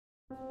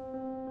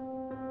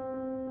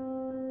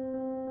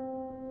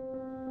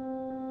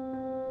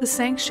The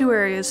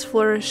sanctuary is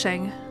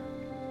flourishing.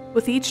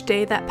 With each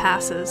day that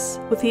passes,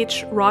 with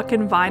each rock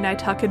and vine I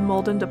tuck and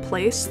mold into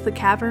place, the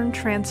cavern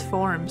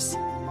transforms.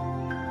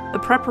 The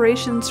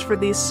preparations for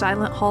these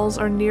silent halls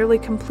are nearly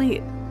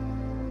complete.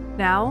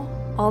 Now,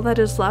 all that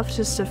is left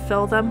is to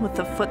fill them with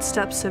the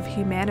footsteps of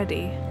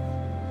humanity.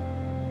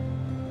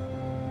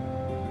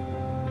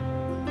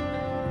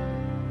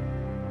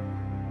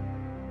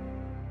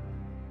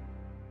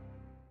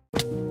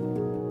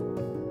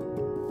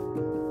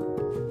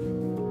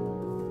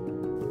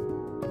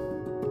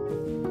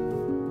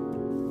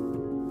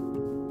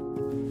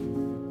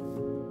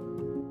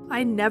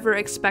 I never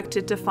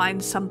expected to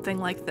find something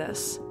like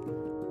this.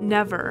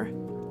 Never.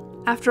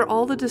 After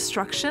all the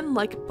destruction,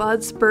 like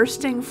buds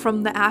bursting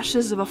from the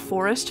ashes of a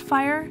forest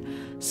fire,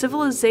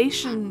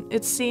 civilization,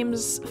 it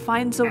seems,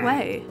 finds a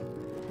way.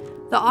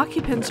 The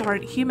occupants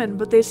aren't human,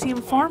 but they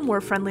seem far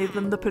more friendly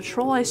than the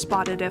patrol I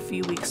spotted a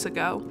few weeks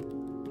ago.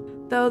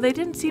 Though they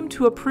didn't seem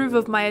to approve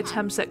of my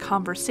attempts at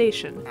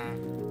conversation,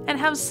 and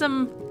have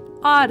some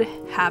odd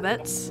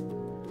habits.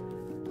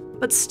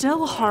 But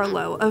still,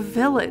 Harlow, a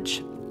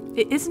village.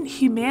 It isn't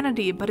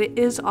humanity, but it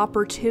is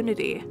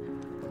opportunity.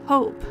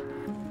 Hope.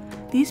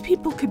 These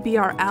people could be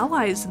our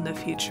allies in the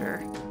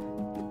future.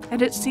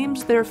 And it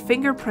seems their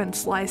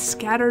fingerprints lie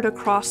scattered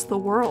across the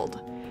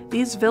world.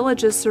 These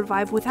villages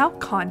survive without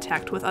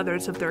contact with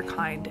others of their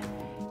kind.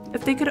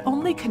 If they could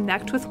only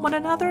connect with one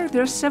another,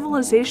 their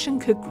civilization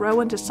could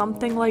grow into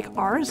something like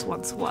ours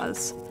once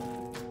was.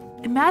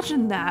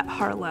 Imagine that,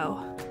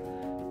 Harlow.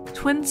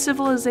 Twin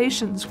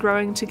civilizations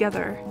growing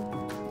together.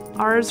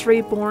 Ours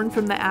reborn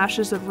from the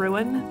ashes of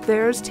ruin,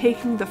 theirs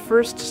taking the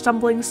first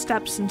stumbling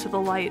steps into the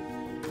light.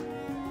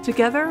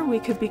 Together, we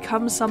could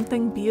become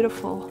something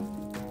beautiful.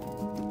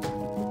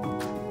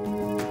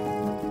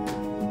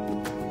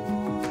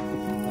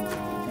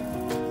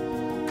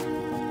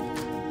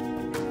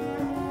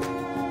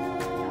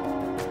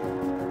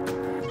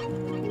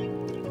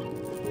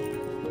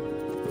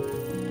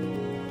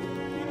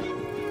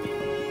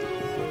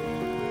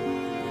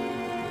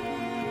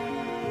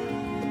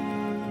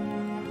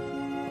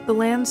 The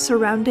lands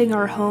surrounding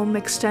our home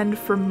extend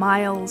for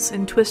miles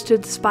in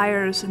twisted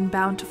spires and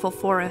bountiful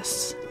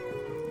forests.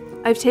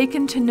 I've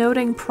taken to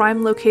noting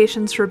prime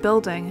locations for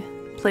building,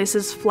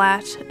 places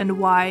flat and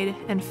wide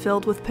and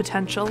filled with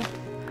potential.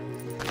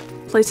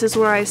 Places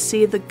where I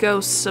see the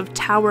ghosts of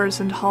towers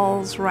and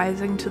halls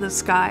rising to the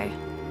sky.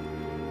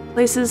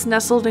 Places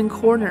nestled in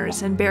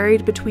corners and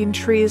buried between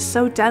trees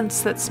so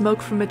dense that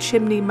smoke from a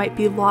chimney might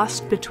be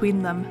lost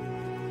between them.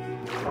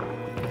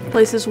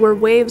 Places where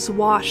waves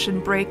wash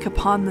and break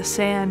upon the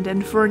sand,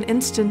 and for an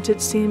instant it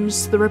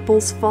seems the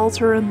ripples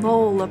falter and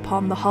lull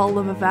upon the hull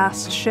of a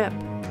vast ship.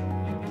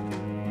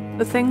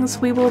 The things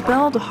we will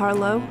build,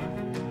 Harlow.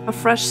 A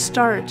fresh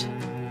start.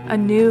 A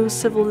new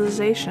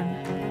civilization.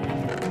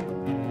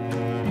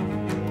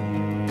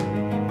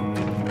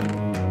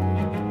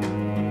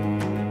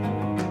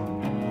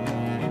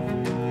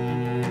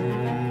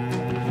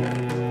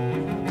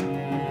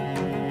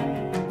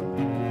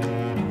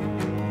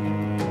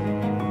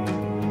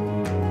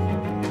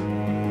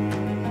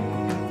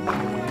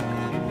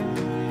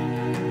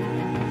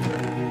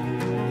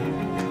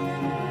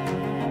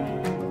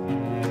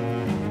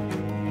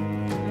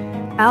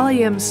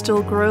 Allium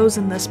still grows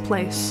in this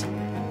place.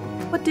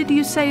 What did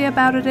you say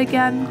about it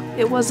again?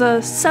 It was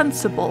a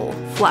sensible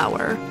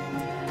flower.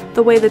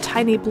 The way the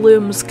tiny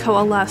blooms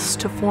coalesce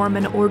to form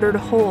an ordered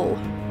whole.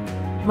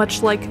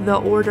 Much like the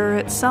order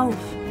itself.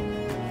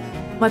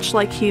 Much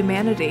like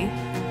humanity.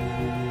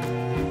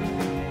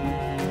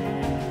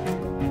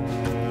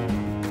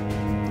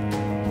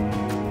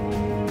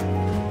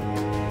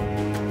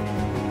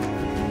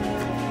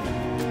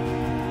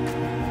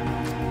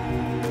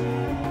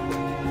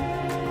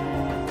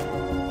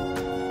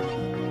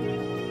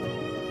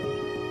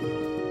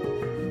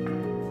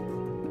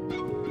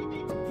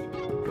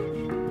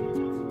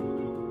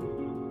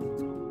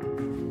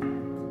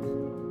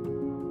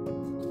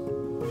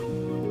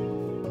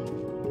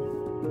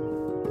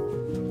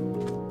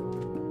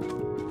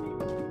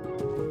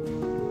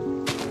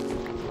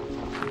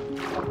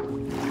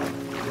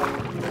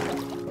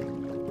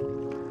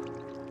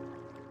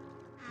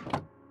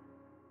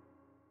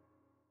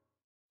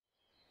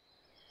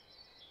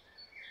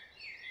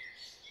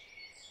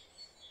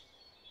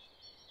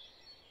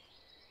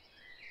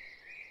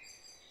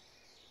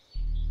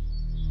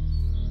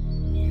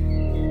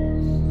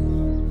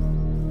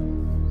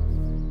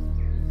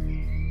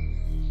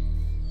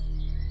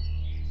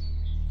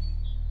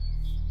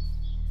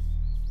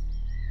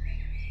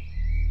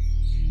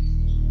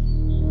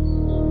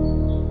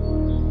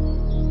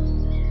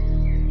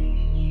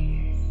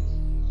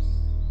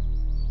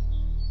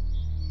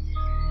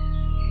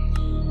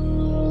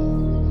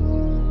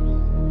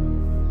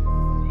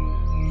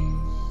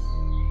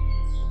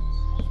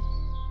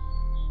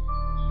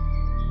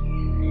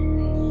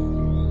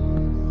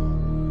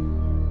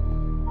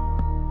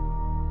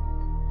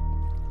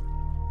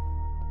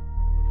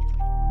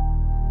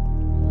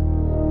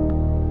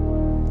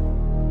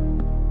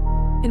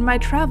 In my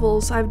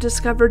travels, I've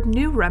discovered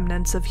new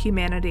remnants of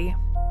humanity.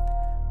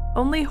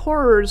 Only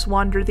horrors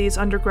wander these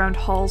underground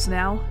halls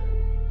now.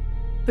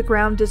 The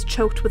ground is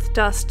choked with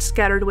dust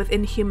scattered with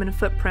inhuman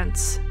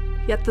footprints,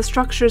 yet the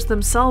structures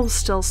themselves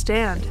still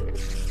stand.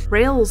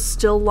 Rails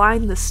still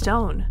line the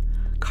stone.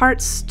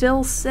 Carts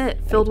still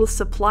sit filled with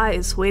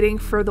supplies, waiting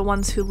for the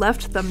ones who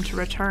left them to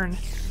return.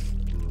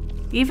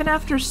 Even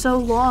after so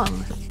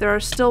long, there are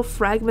still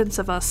fragments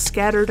of us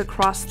scattered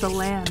across the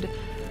land,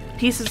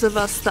 pieces of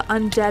us the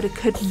undead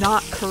could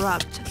not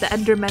corrupt, the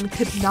Endermen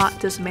could not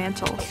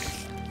dismantle.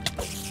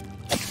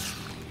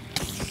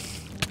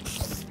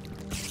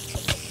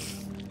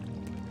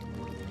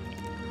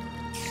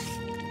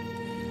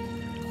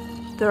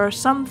 There are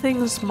some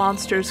things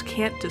monsters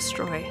can't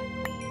destroy.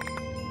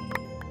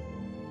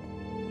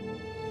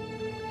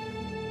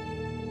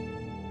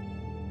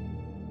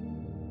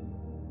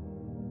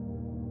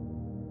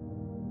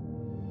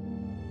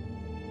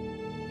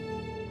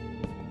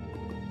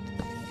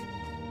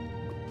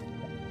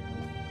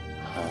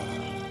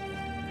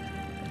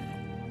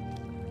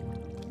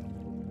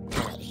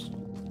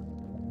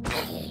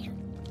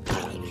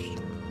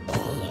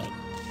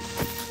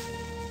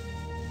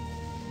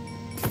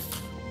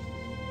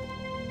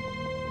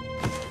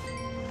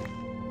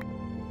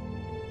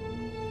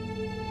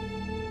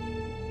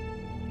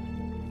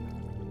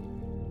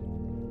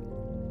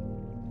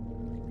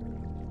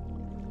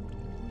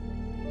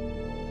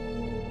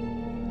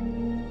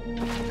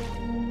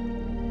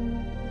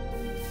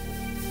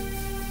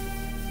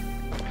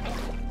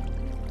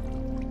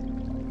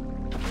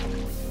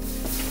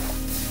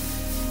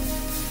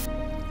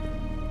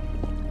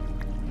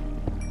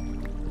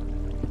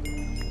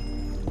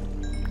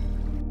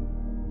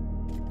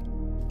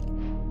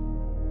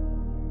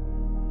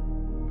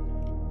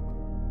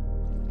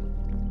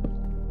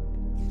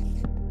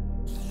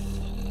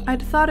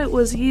 I'd thought it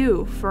was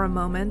you for a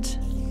moment,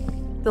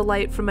 the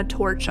light from a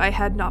torch I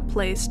had not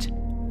placed.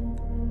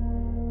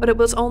 But it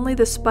was only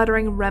the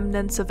sputtering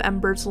remnants of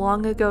embers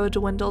long ago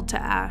dwindled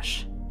to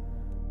ash.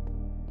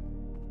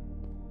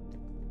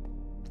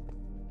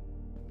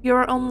 You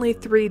are only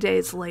 3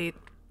 days late.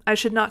 I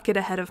should not get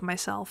ahead of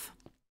myself.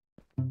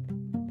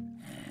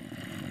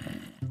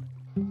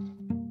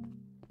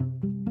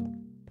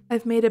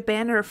 I've made a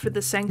banner for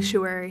the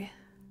sanctuary.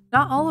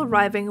 Not all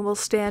arriving will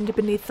stand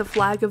beneath the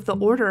flag of the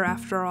Order,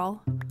 after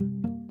all.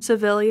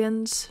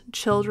 Civilians,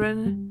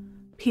 children,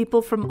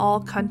 people from all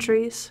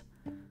countries.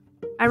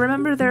 I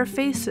remember their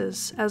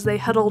faces as they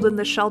huddled in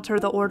the shelter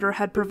the Order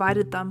had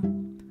provided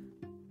them.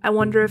 I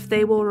wonder if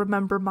they will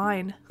remember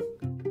mine.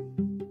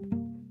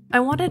 I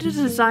wanted a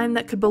design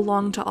that could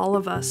belong to all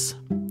of us,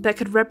 that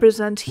could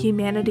represent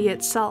humanity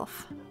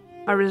itself,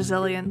 our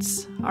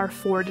resilience, our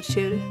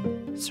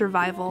fortitude,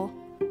 survival,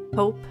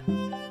 hope.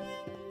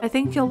 I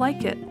think you'll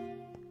like it.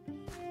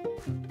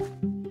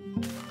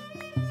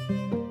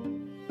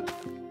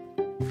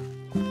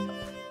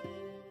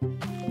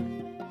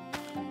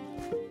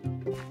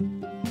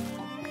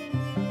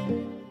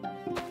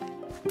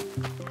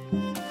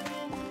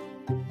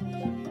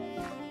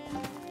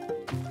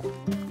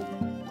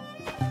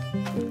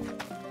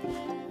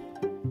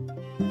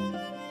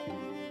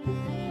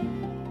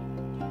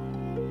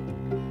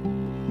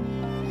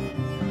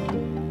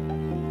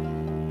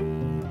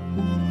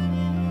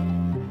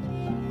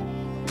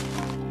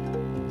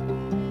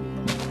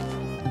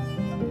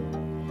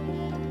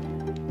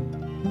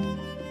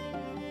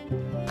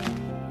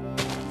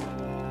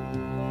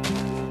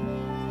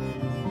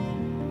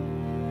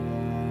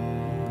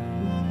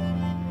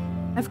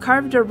 I've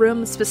carved a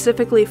room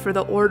specifically for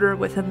the Order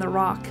within the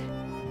rock.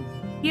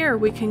 Here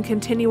we can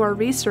continue our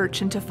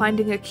research into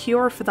finding a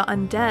cure for the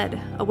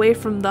undead, away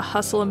from the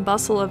hustle and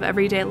bustle of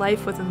everyday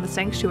life within the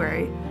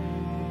sanctuary.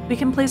 We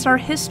can place our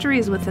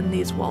histories within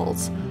these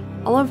walls,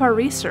 all of our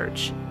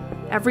research,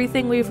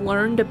 everything we've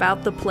learned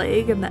about the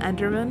plague and the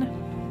Endermen.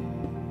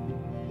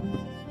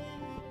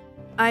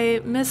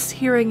 I miss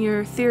hearing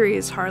your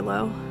theories,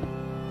 Harlow.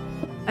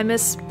 I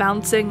miss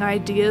bouncing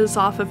ideas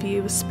off of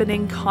you,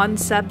 spinning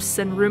concepts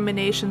and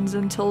ruminations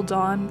until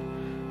dawn.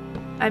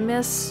 I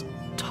miss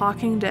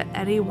talking to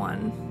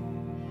anyone,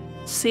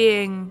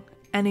 seeing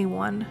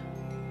anyone.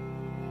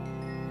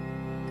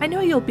 I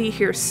know you'll be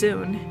here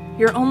soon.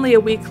 You're only a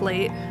week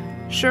late.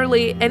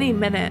 Surely any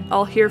minute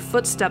I'll hear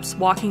footsteps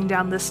walking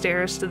down the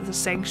stairs to the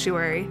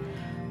sanctuary.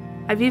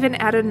 I've even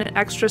added an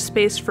extra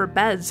space for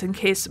beds in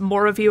case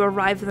more of you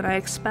arrive than I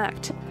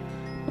expect.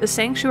 The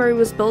sanctuary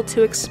was built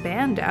to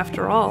expand,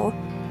 after all.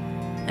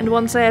 And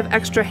once I have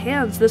extra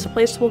hands, this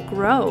place will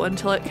grow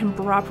until it can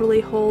properly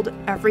hold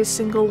every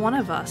single one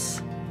of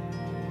us.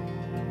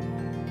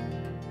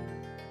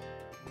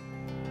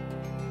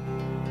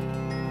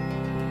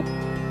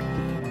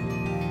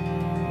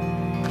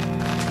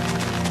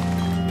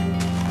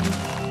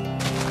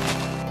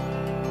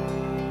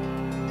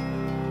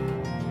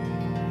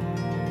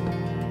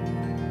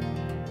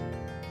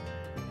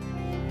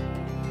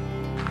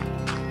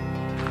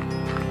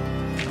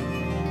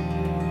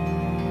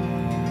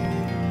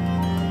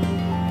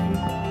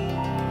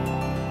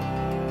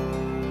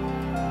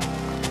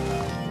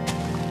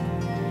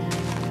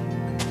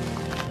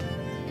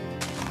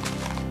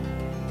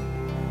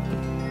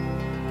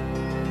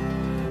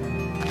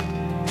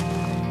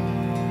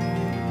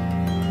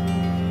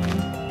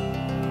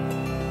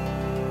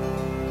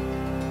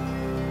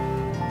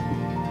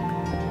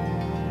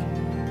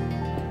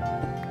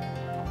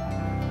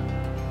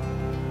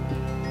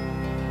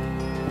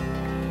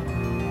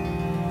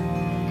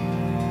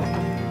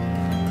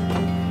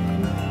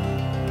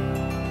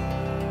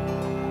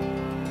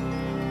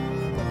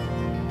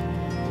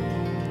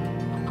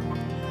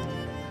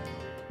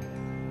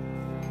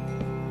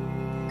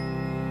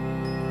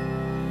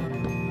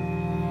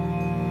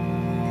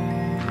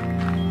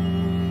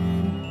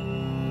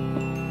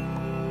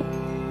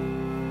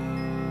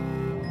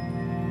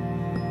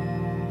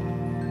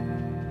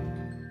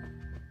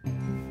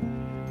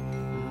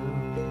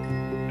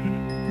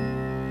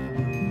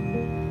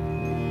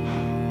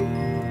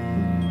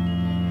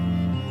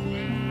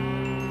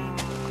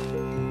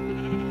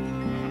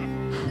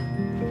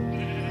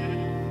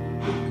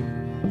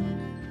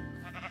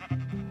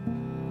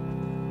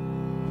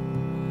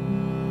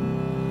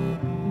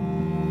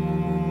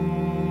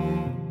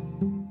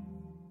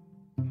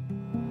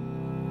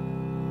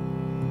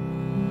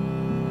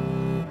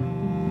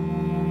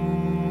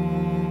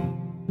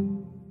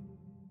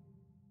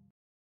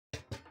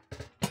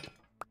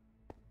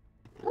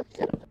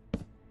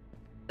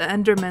 The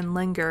Endermen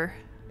linger.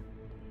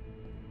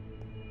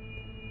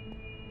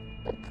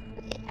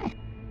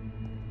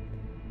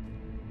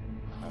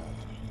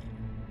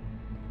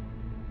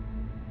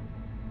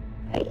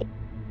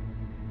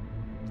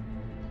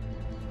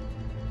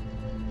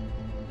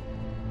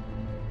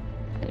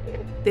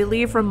 They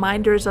leave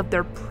reminders of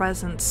their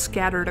presence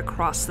scattered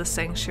across the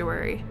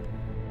sanctuary.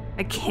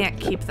 I can't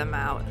keep them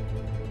out.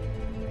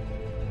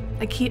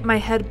 I keep my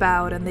head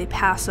bowed and they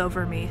pass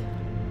over me.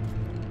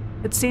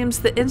 It seems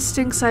the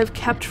instincts I've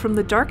kept from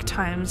the dark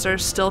times are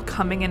still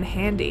coming in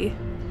handy.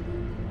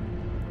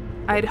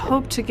 I'd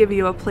hoped to give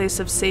you a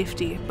place of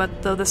safety,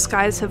 but though the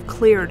skies have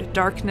cleared,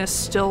 darkness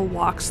still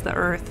walks the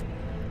earth.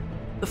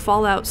 The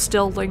fallout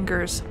still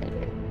lingers.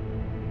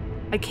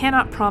 I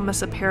cannot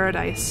promise a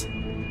paradise,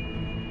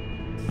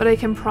 but I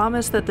can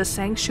promise that the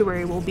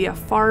sanctuary will be a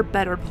far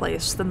better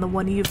place than the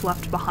one you've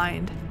left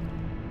behind.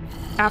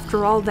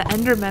 After all, the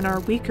Endermen are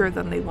weaker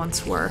than they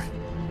once were.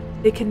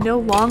 They can no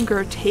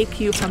longer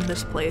take you from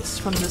this place,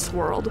 from this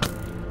world.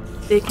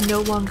 They can no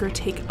longer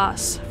take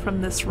us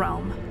from this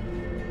realm.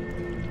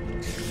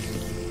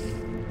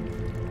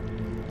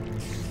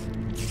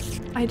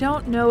 I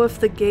don't know if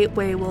the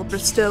gateway will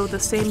bestow the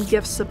same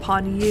gifts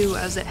upon you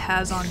as it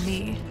has on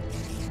me.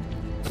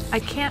 I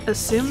can't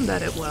assume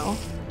that it will.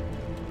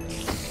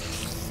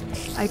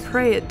 I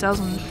pray it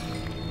doesn't.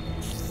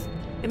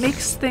 It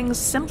makes things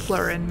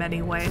simpler in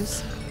many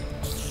ways.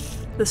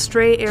 The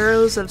stray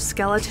arrows of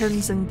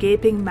skeletons and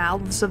gaping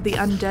mouths of the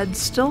undead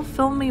still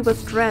fill me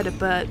with dread,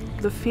 but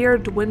the fear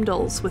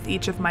dwindles with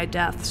each of my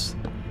deaths.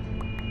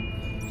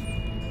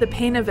 The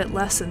pain of it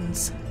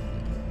lessens.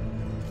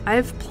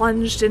 I've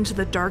plunged into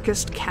the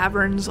darkest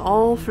caverns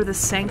all for the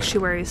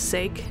sanctuary's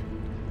sake.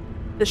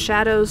 The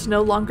shadows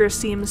no longer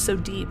seem so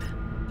deep.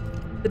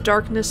 The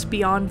darkness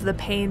beyond the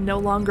pain no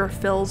longer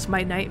fills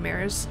my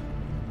nightmares.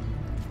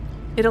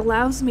 It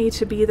allows me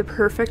to be the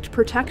perfect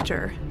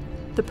protector,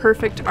 the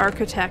perfect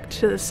architect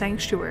to the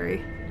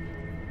sanctuary.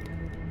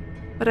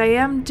 But I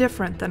am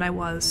different than I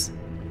was.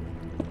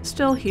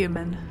 Still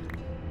human,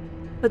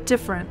 but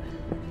different.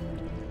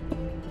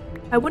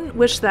 I wouldn't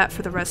wish that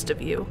for the rest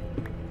of you.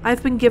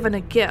 I've been given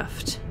a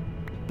gift,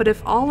 but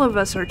if all of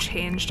us are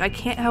changed, I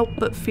can't help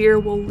but fear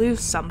we'll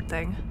lose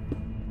something.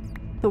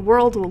 The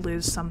world will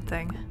lose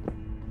something.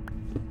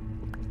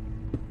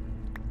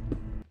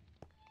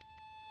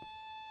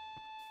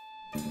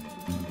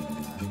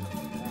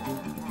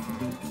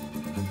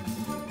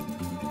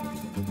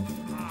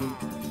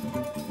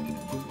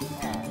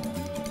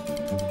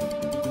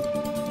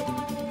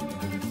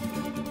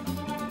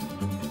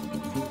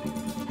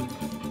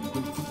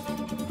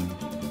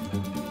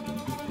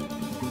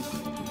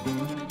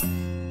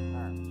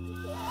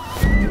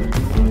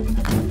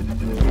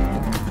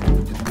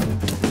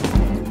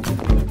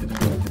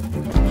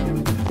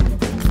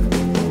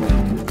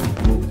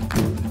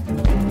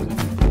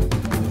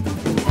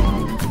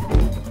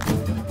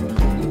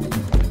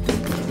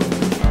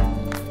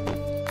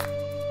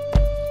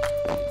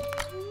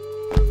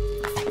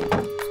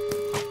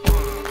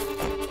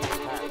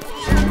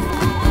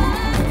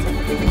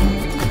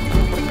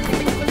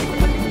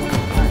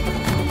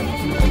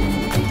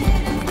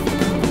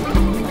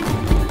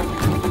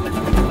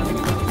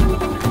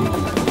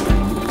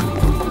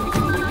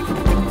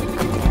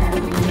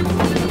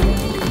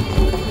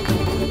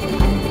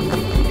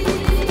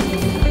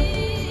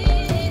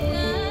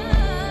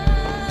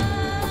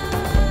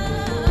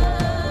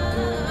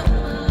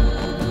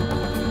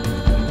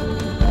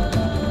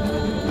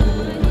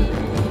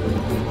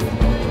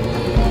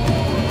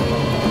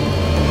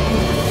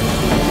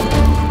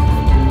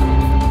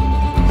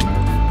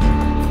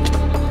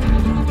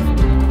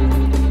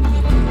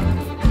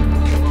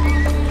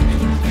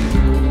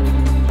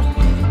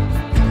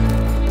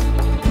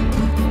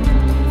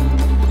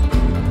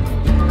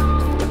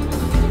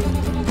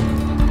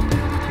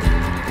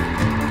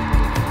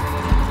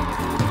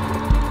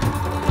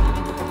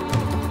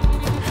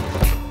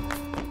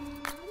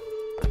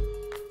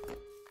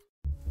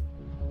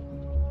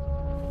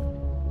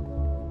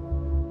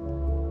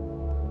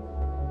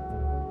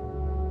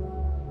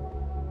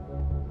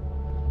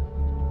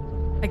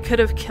 I could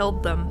have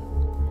killed them.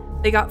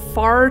 They got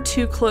far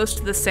too close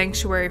to the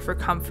sanctuary for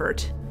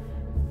comfort.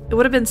 It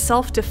would have been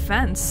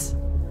self-defense.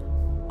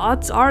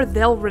 Odds are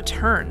they'll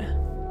return.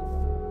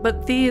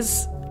 But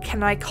these,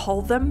 can I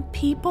call them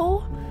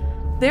people?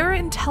 They're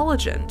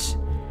intelligent,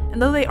 and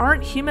though they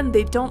aren't human,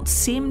 they don't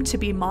seem to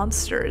be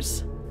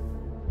monsters.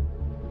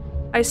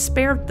 I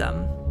spared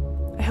them.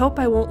 I hope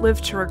I won't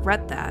live to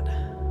regret that.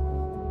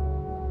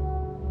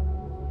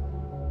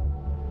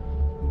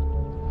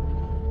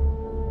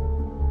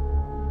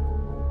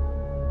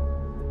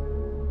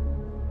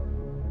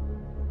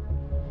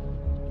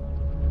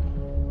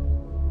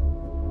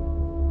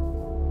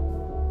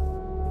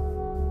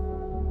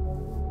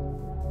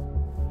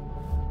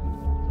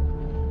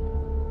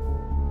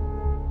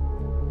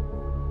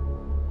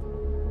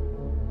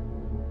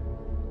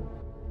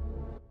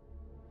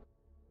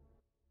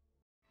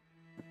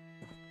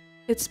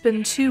 It's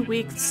been 2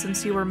 weeks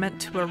since you were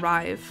meant to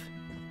arrive.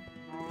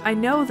 I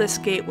know this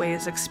gateway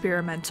is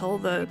experimental,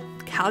 the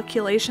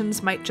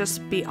calculations might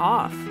just be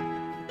off.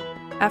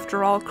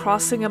 After all,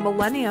 crossing a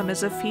millennium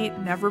is a feat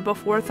never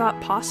before thought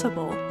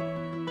possible.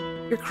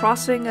 You're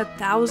crossing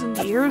 1,000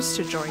 years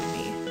to join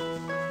me.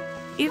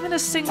 Even a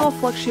single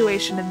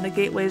fluctuation in the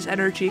gateway's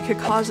energy could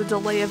cause a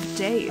delay of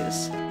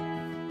days.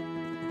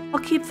 I'll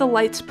keep the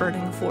lights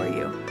burning for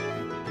you.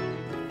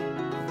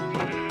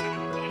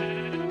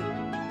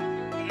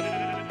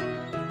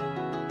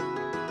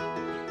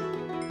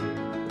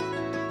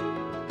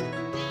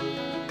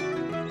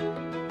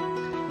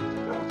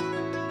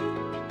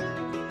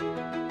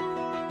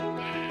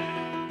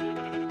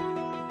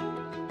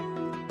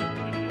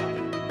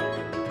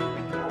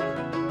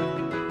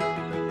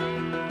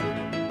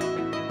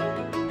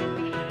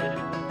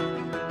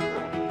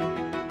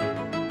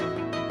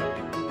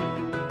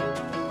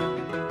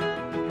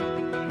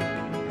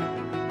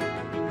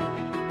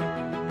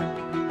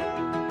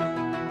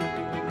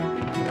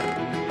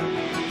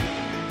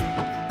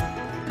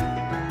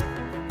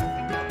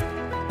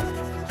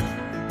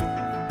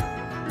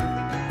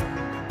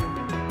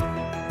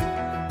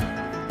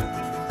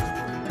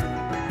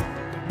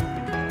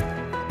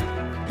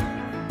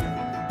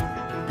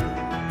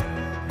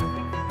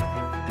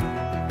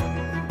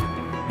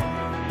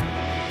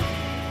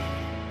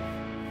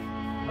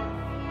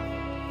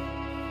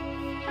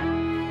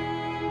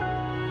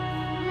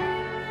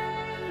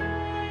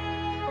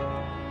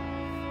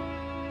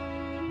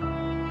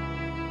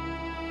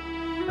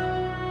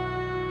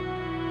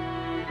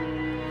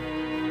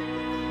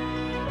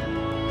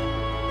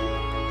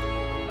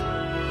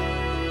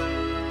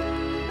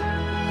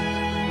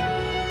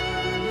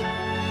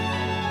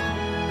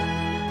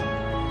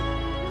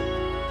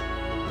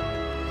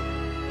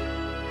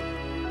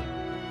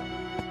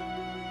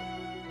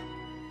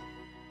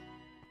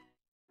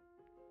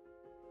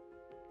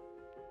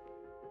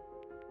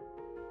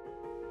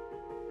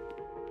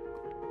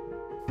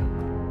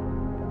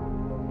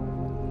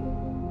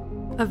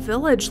 A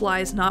village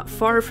lies not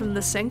far from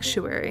the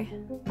sanctuary.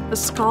 A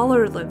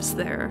scholar lives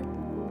there,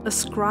 a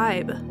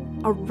scribe,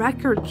 a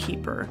record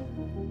keeper,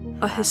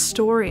 a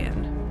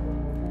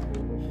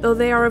historian. Though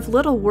they are of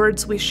little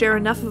words, we share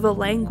enough of a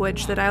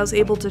language that I was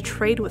able to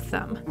trade with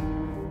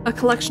them. A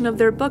collection of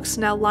their books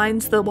now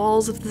lines the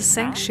walls of the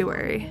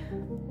sanctuary.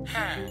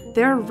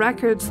 Their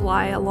records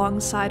lie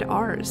alongside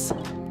ours.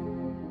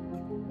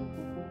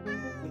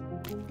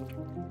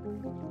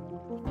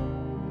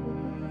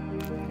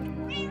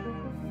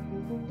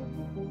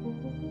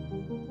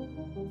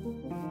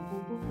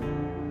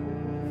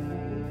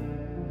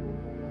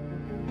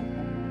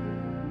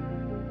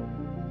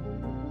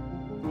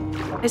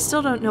 I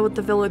still don't know what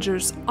the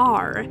villagers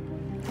are.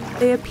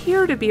 They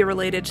appear to be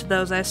related to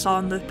those I saw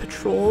on the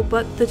patrol,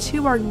 but the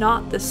two are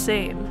not the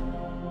same.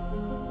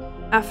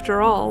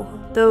 After all,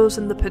 those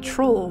in the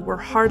patrol were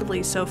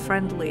hardly so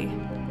friendly.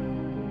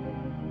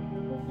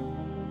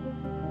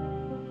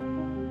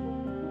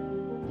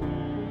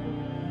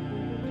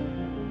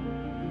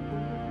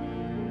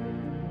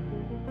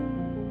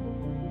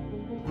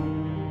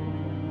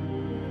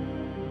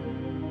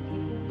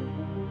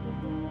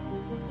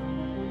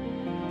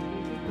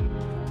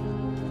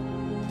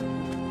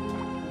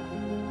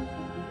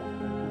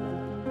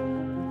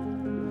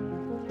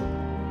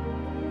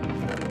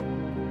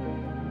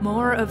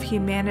 More of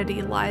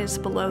humanity lies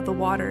below the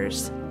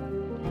waters.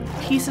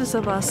 Pieces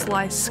of us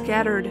lie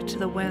scattered to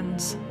the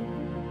winds.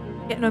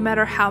 Yet no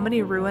matter how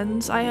many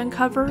ruins I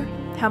uncover,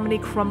 how many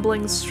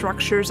crumbling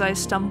structures I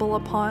stumble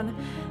upon,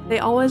 they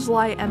always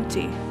lie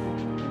empty.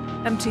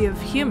 Empty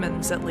of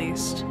humans, at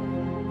least.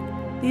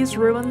 These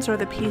ruins are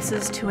the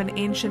pieces to an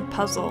ancient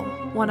puzzle,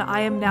 one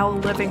I am now a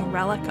living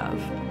relic of.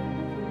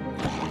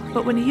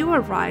 But when you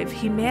arrive,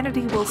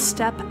 humanity will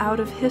step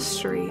out of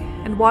history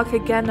and walk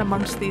again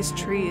amongst these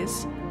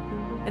trees,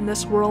 in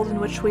this world in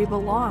which we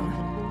belong.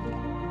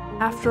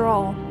 After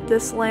all,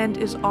 this land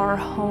is our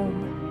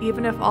home,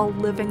 even if all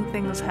living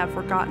things have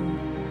forgotten.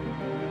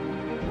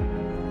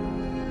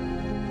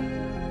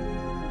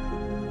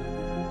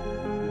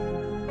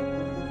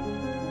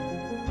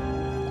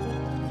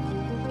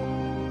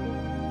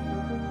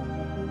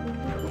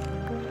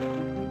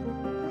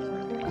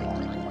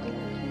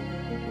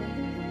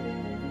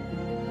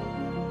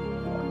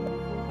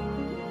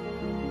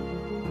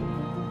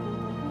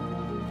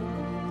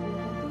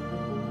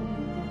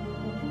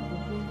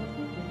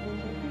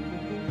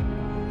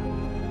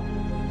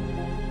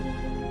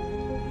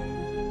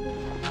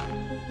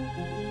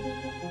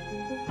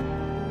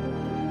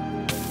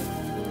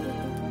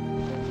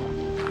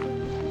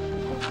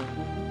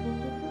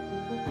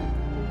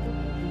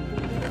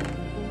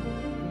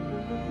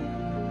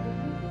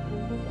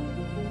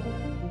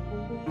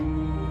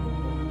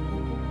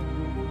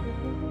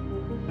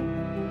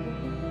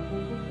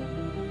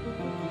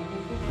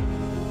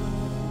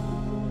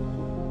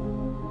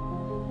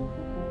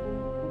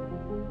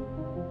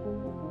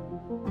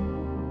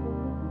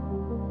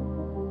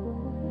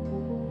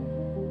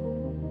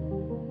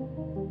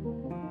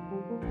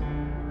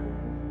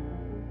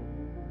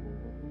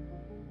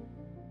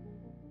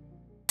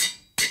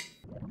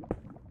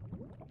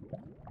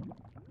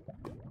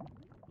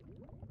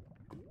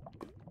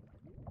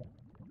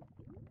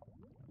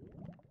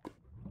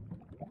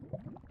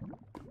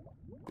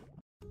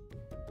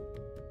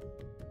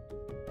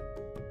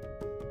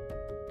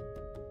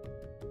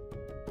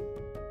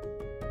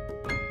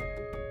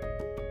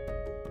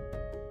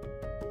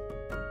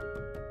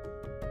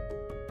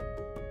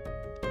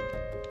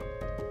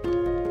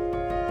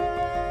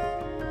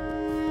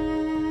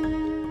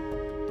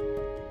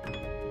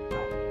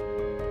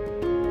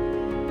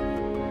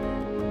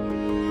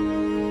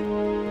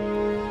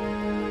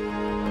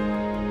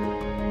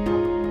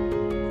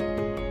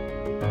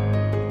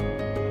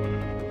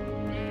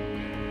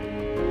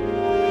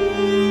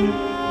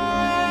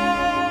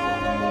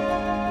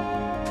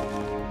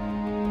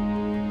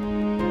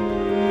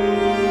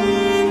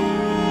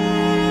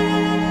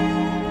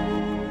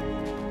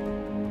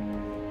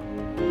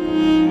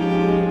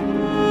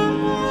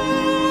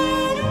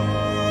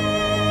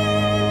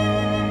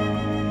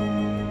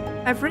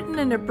 I've written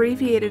an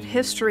abbreviated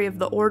history of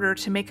the Order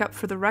to make up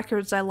for the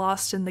records I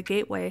lost in the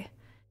Gateway.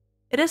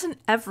 It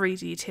isn't every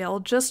detail,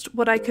 just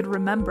what I could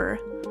remember.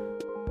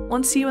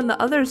 Once you and the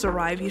others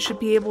arrive, you should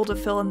be able to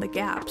fill in the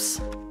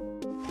gaps.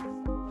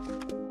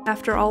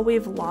 After all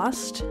we've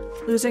lost,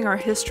 losing our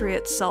history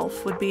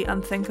itself would be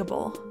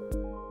unthinkable.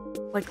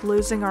 Like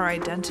losing our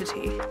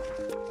identity.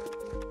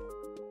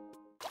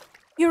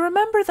 You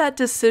remember that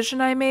decision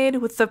I made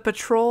with the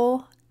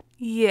patrol?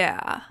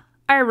 Yeah,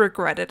 I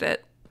regretted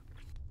it.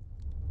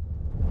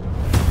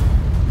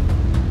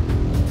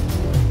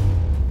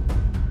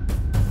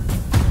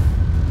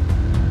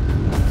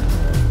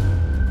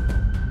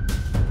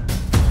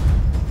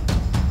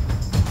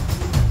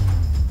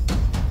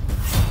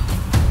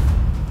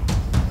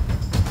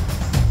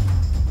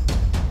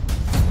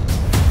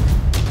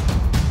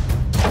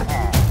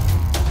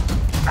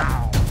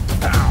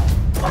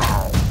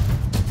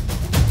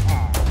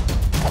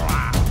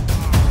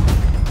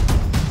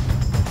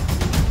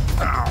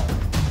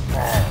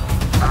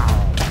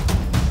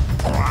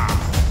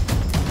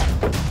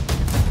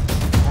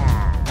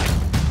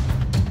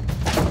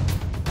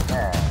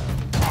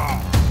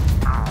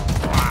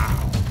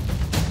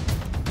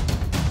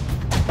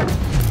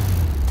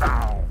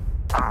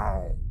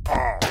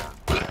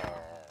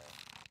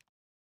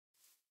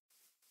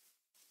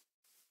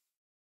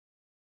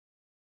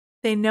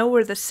 They know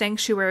where the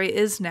sanctuary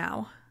is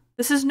now.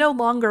 This is no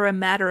longer a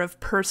matter of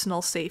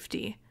personal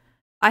safety.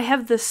 I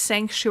have the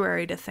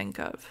sanctuary to think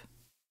of.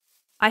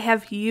 I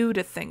have you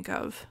to think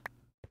of.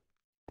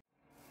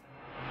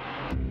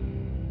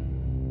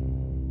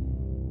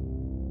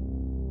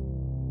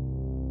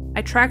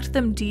 I tracked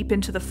them deep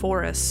into the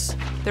forests.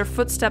 Their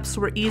footsteps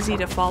were easy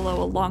to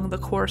follow along the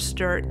coarse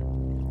dirt.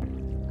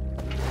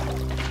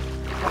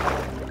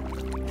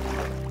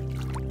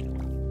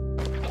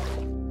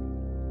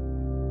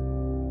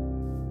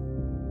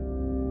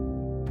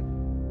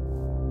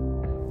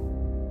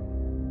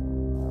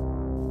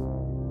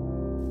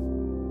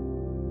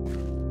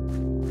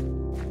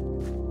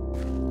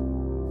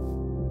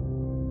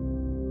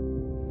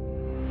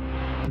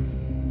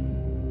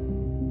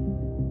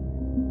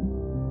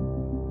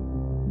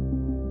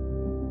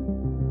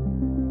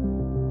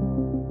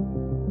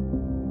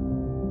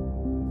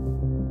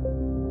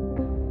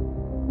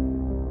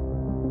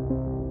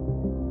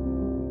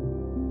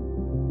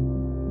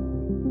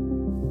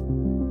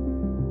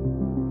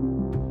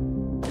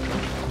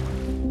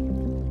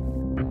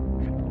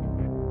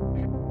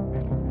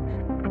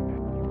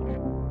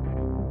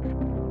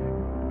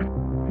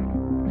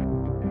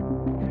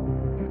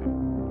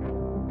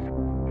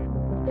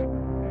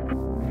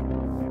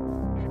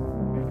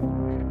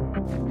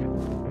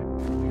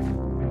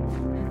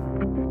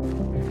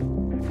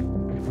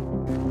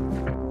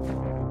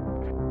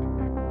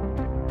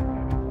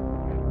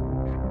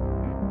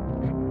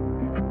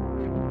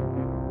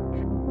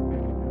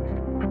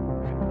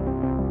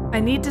 I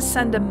need to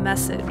send a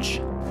message,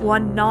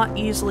 one not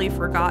easily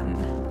forgotten.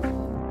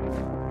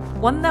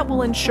 One that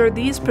will ensure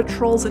these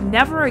patrols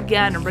never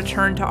again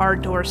return to our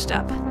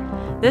doorstep.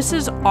 This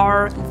is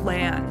our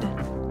land,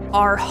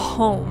 our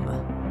home,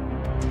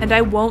 and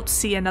I won't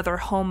see another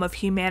home of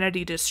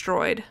humanity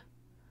destroyed.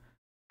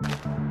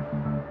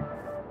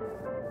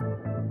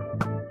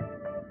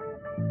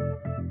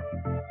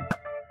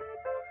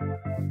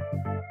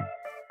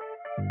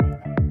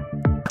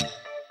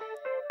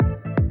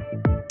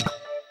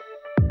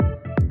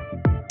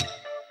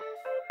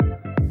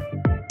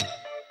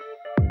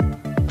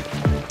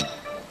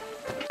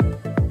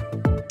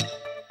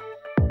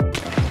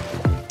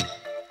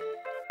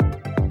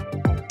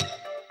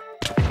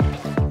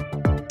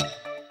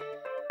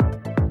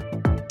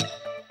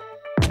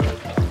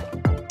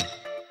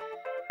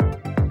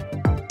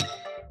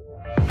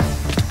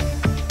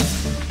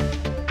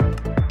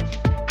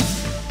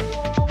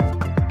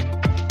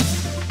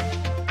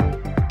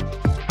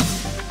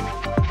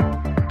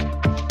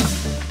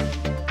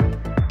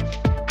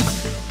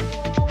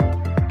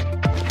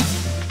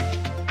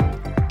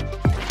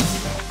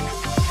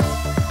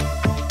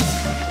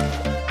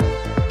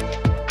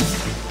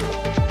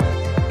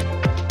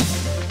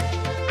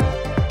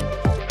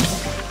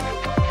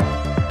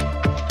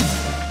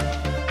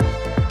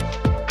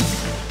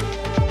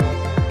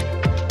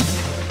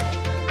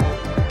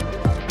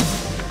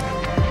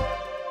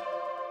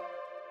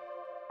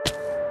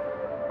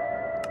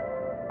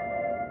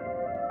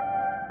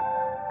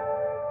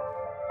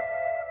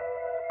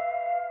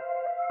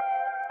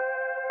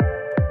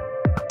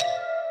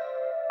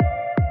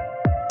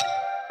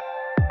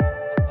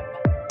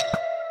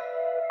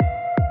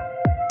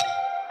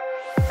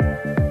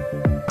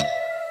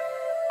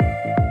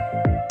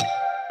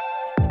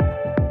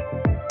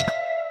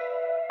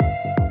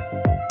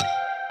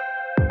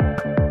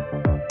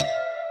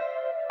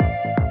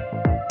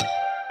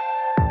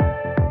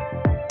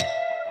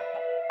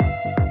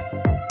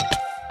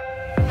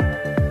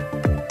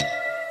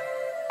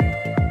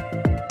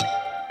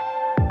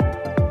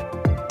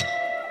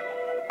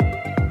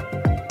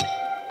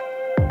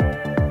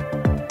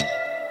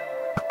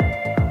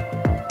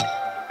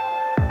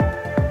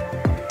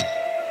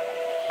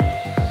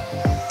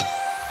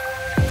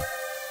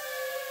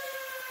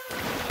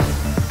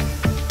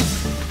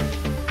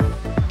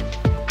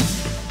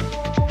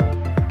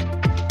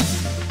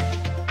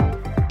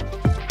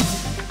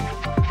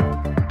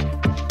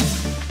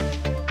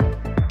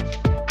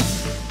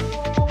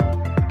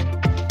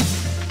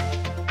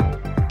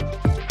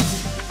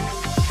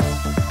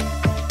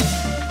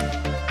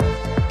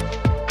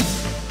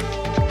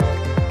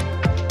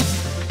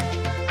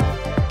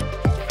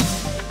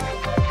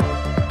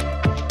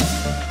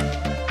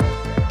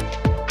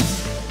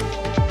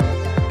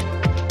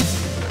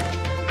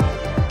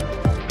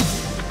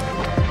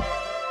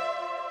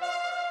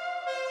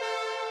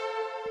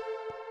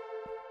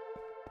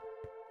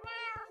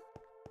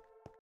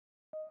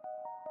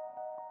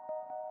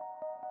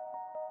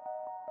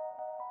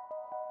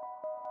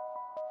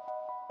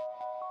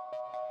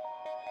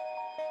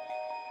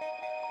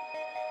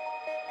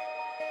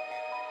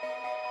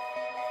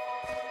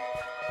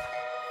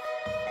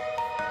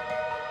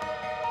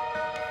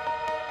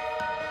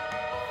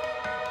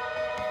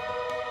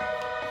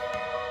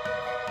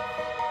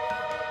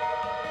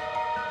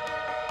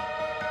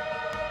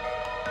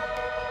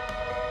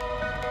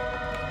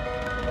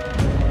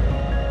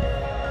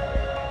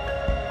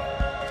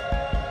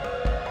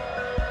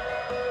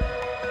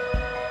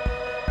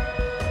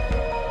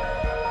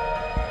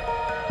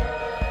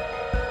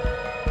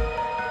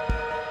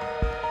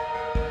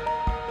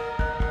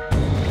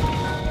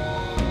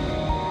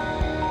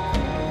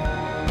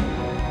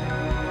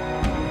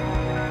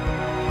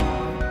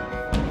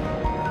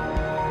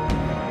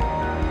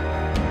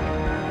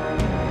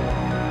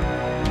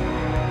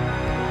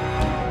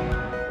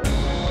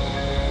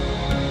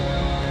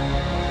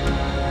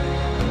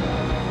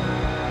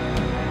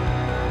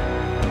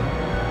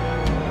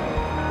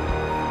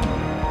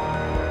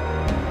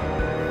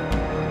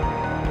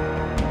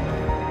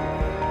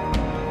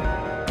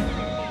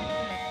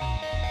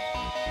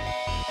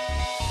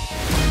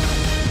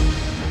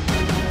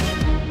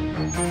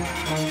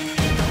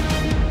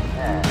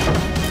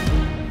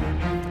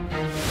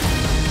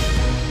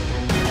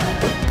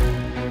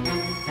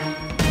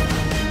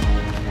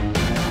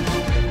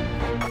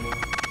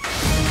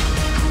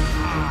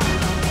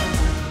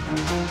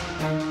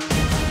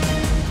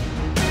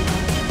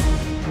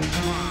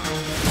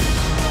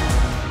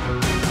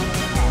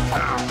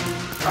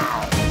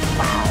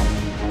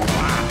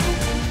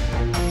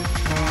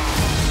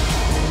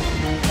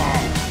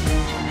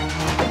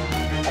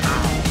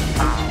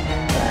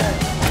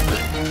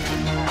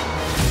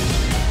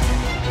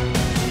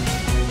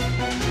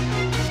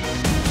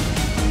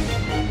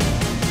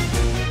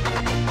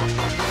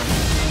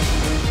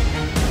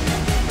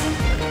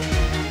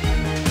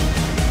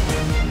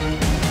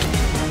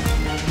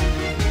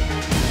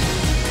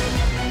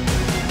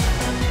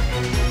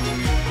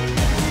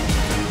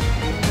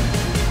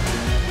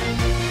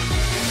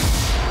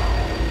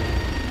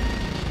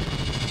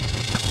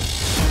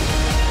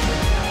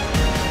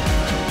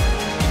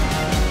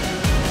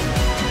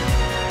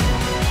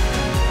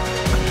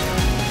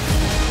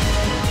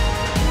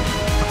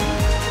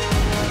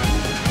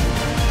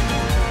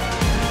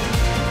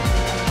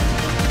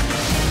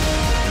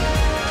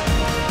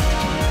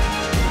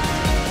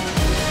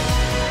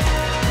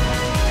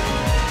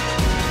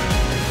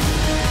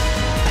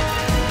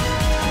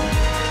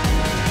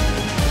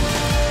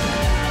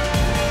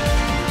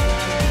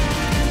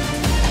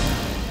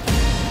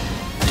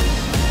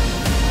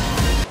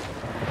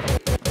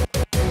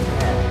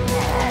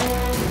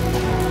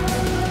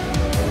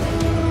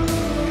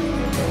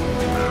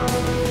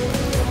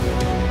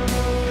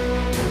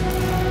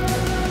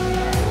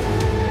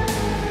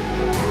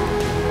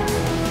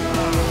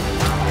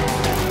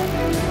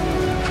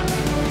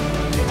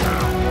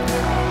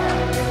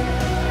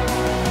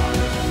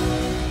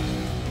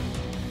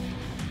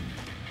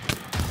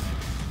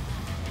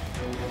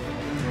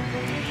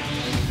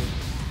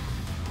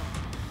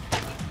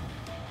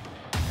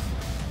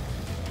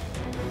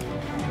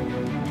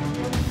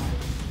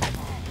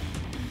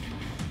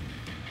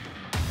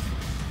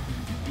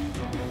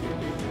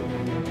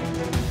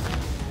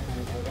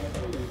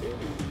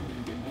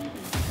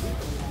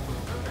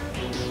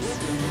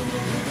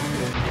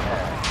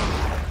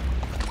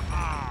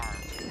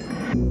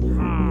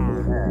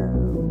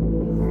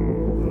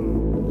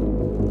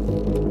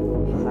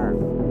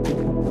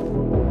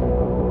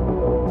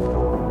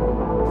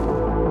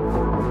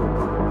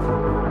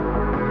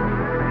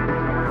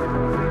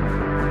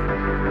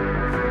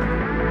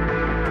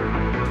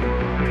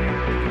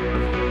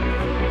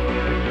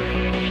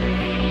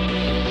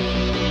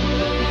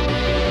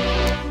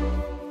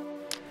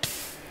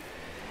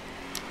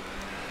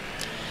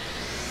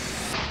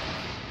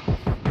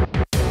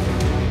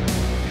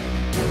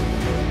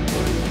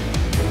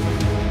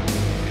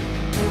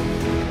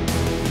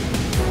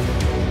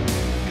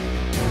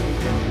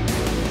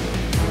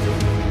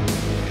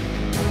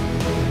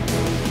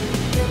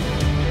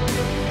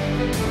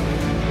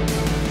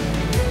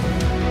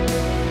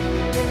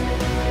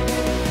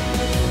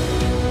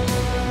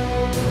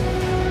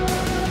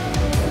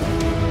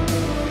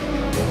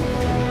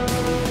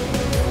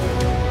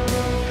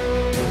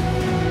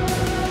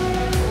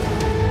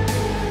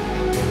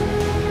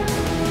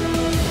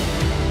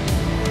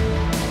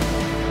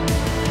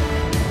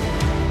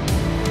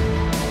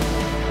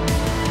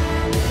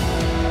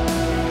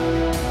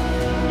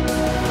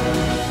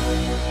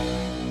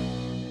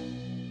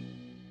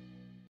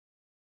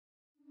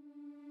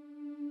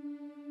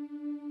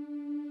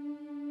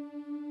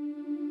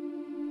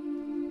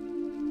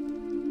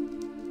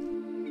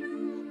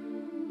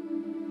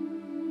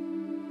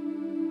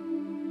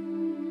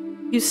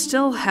 You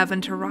still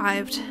haven't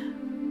arrived.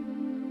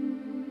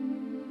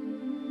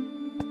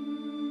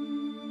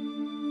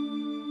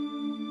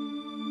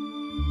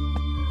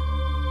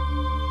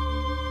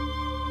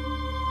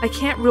 I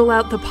can't rule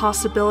out the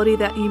possibility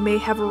that you may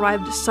have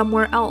arrived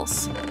somewhere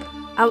else,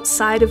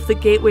 outside of the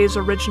gateway's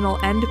original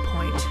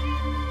endpoint.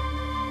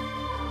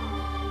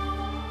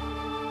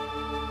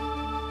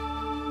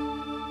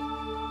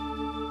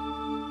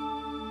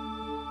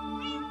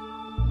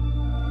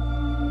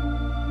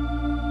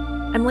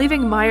 I'm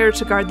leaving Meyer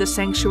to guard the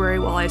sanctuary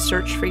while I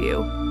search for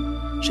you.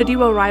 Should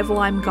you arrive while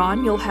I'm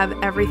gone, you'll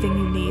have everything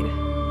you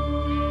need.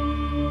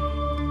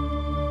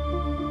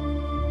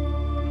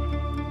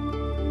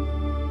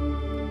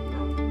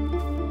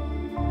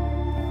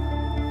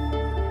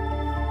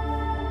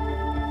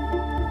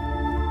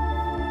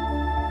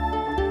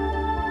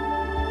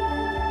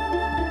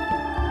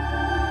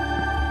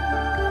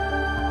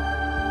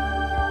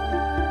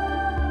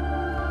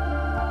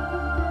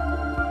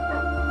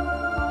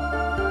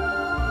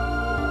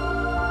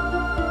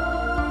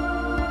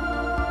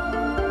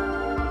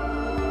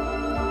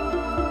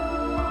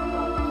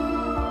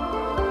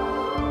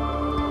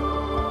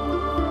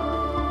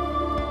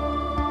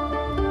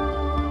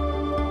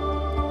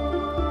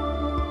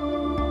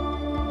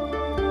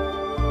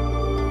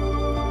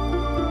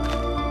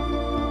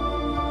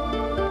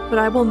 But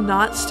I will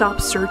not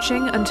stop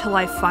searching until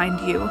I find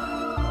you.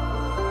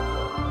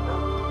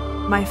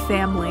 My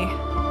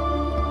family.